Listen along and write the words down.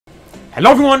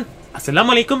Hello everyone,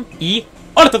 assalamu alaikum y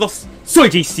hola a todos, soy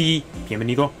JC,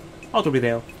 bienvenido a otro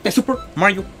video de Super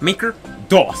Mario Maker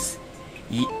 2.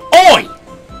 Y hoy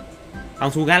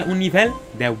vamos a jugar un nivel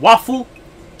de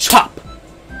WaffleChop.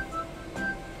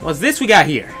 What's this we got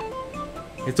here?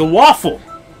 It's a waffle.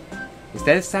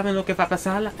 ¿Ustedes saben lo que va a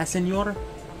pasar al señor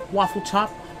WaffleChop?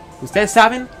 ¿Ustedes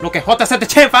saben lo que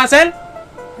JCTC va a hacer?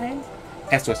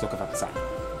 Esto es lo que va a pasar.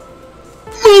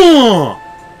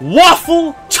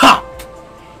 WaffleChop.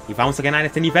 Y vamos a ganar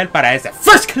este nivel para ese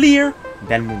first clear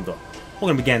del mundo.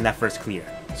 We're gonna be getting that first clear.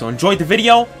 So enjoy the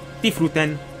video.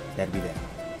 Disfruten del video.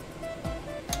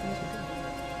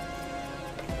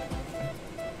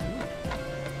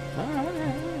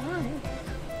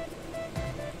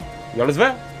 Yo les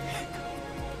veo.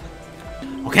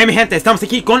 Ok, mi gente, estamos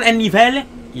aquí con el nivel.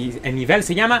 Y el nivel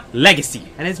se llama Legacy.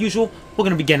 And as usual, we're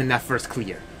gonna be getting that first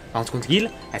clear. Vamos a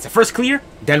conseguir ese first clear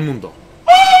del mundo.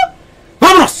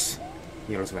 ¡Vámonos!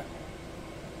 Yo los veo.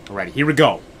 Alrighty, here we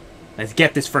go. Let's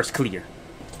get this first clear.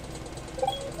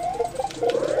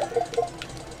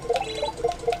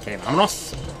 Ok,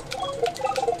 vámonos.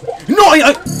 ¡No!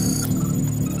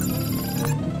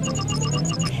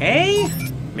 Ok.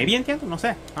 Maybe entiendo, no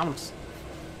sé. Vámonos.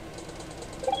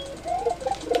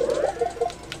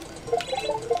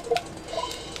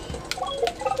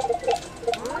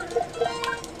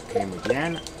 Ok, muy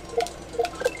bien.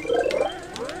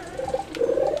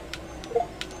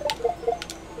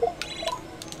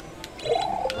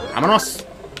 ¡Vámonos!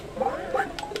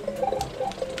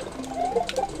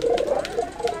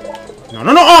 No,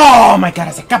 no, no! Oh my god,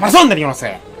 ese capazón de yo no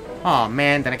sé. Oh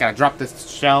man, then I gotta drop this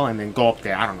shell and then go up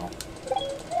there. I don't know.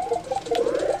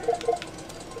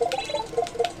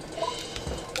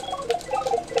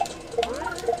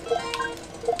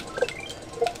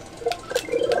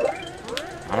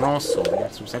 Vámonos, ya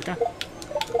estoy cerca.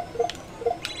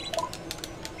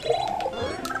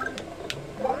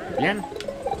 Bien.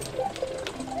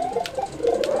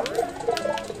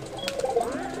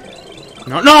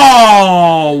 No,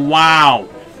 no! Wow!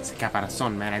 It's a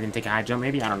caparazon, man. I didn't take a high jump,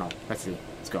 maybe? I don't know. Let's see.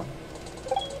 Let's go.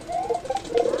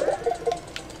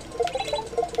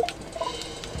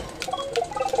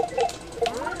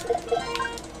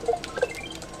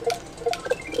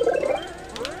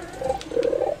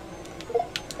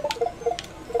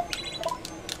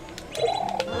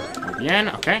 Muy bien,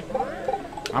 ok.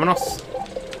 Vámonos.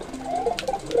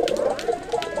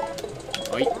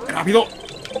 ¡Ay, rápido!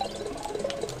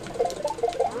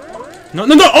 No,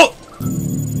 no, no! ¡Oh!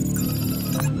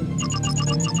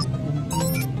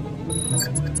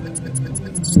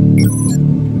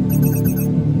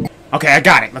 Okay, I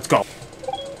got it. Let's go.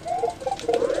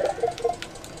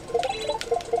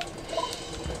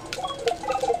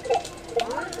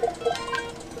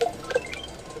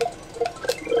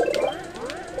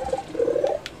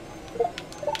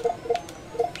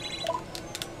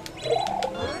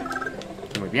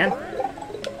 Muy bien.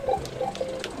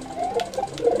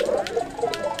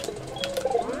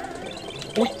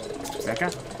 Uy, estoy cerca.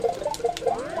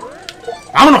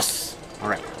 ¡Vámonos!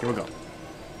 Alright, here we go.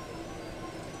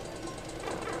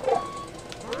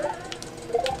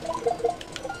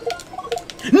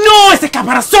 ¡No! ¡Este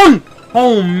caparazón!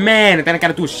 Oh man, and then I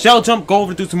gotta do a shell jump, go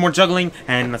over, do some more juggling,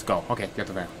 and let's go. Okay, ya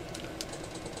te veo.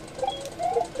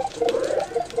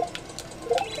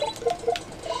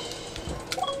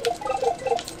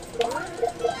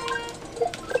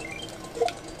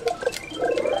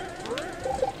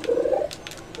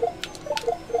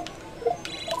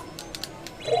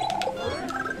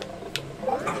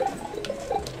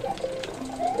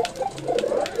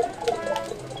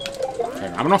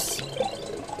 Vámonos.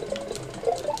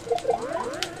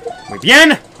 Muy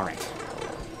bien. All right.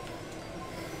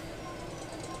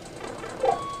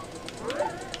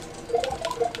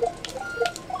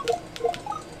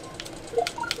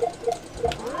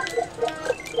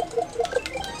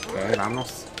 Ok,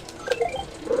 vámonos.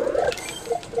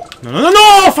 No, no, no,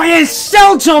 no. Fallé el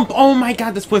shell jump. Oh my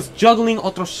god. Después juggling,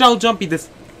 otro shell jump y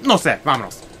no sé.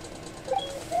 Vámonos.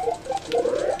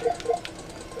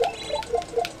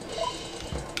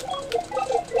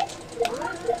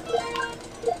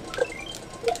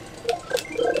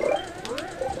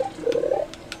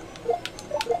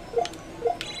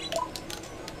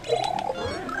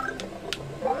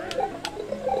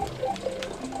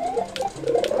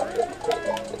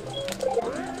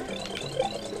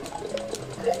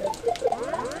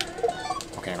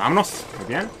 Ok, vámonos. Muy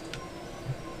bien.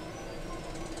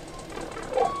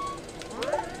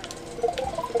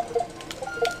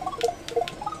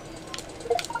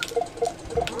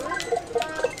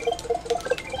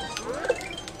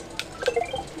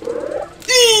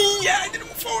 Yeah, I didn't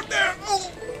move forward there. Oh.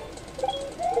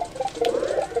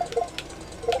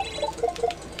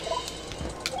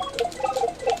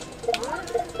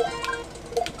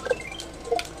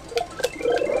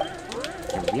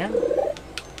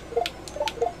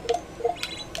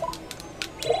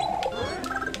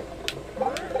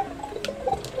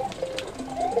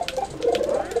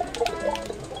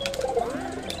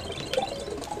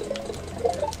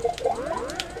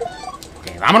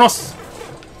 ¡Vámonos!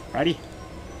 Ready.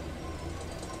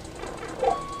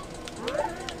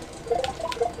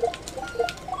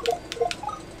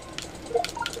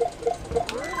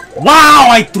 Wow!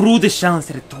 I threw the shell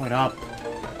instead of throw it up.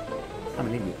 I'm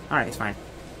an idiot. Alright, it's fine.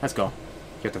 Let's go.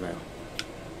 Yo te veo.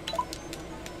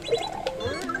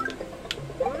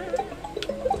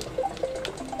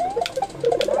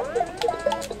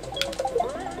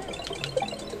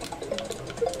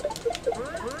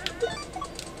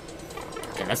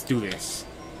 Okay, let's do this.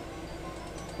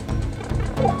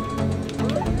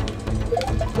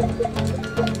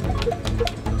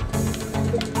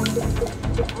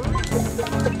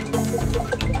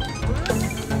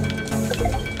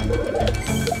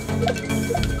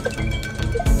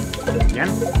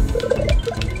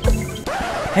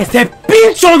 Este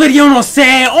pincho de yo no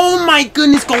sé. Oh my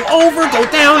goodness, go over, go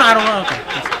down, I don't know. Okay.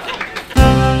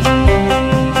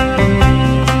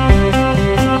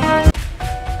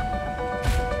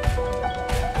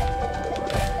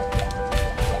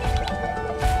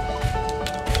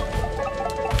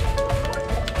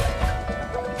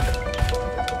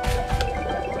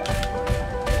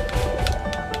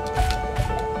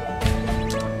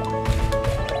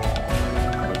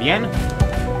 Muy bien.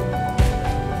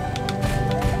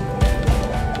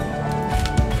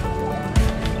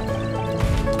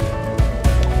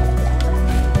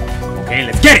 Okay,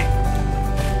 let's get it!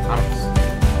 Vamos.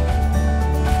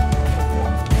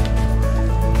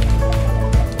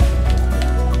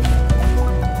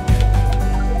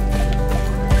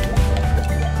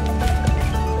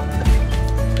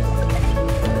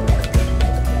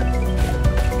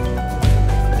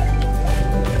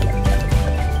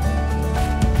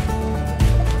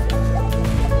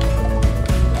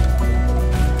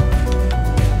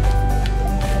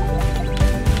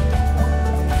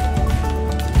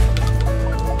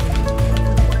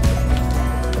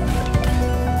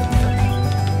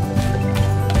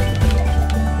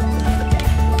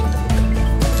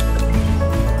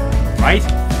 Right?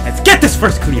 Let's get this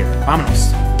first clear.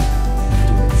 Vámonos.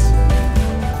 Do this.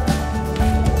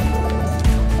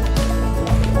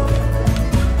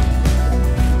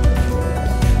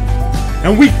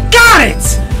 And we got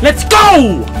it! Let's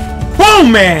go! Oh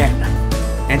man!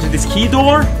 Enter this key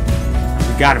door.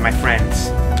 And we got it, my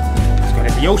friends. Let's go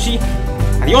to the Yoshi.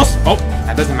 Adios. Oh,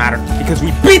 that doesn't matter because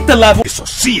we beat the level. Eso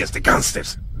sí es de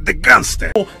gangsters. De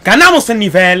gangster. Ganamos el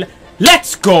nivel.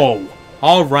 Let's go.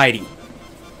 Alrighty.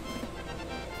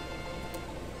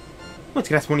 Muchas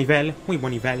gracias, buen nivel. Muy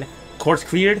buen nivel. Course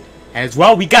cleared. As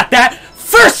well, we got that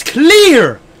first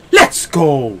clear. Let's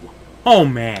go. Oh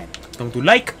man. Don't do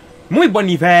like. Muy buen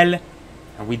nivel.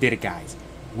 And we did it, guys.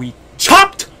 We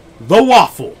chopped the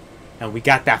waffle. And we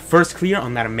got that first clear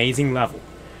on that amazing level.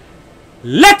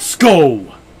 Let's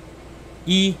go.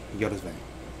 Y yo los veo.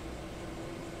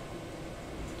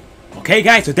 Okay,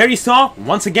 guys. So there you saw.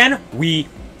 Once again, we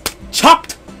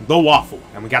chopped the waffle.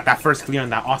 And we got that first clear on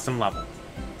that awesome level.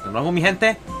 De nuevo, mi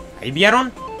gente, ahí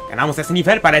vieron, ganamos ese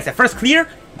nivel para ese first clear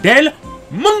del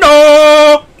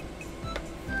mundo.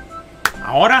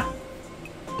 Ahora,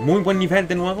 muy buen nivel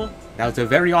de nuevo. That was a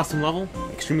very awesome level.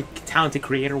 Extremely talented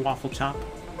creator, WaffleChop.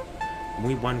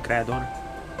 Muy buen creador,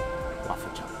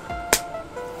 WaffleChop.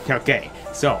 Okay,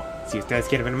 so, si ustedes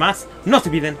quieren ver más, no se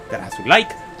olviden de dar su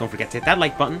like. Don't forget to hit that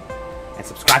like button and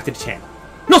subscribe to the channel.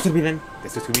 No se olviden de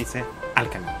suscribirse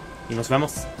al canal. Y nos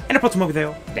vemos en el próximo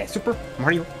video de Super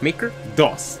Mario Maker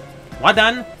 2. Well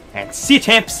done, and see you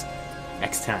champs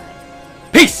next time.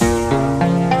 Peace!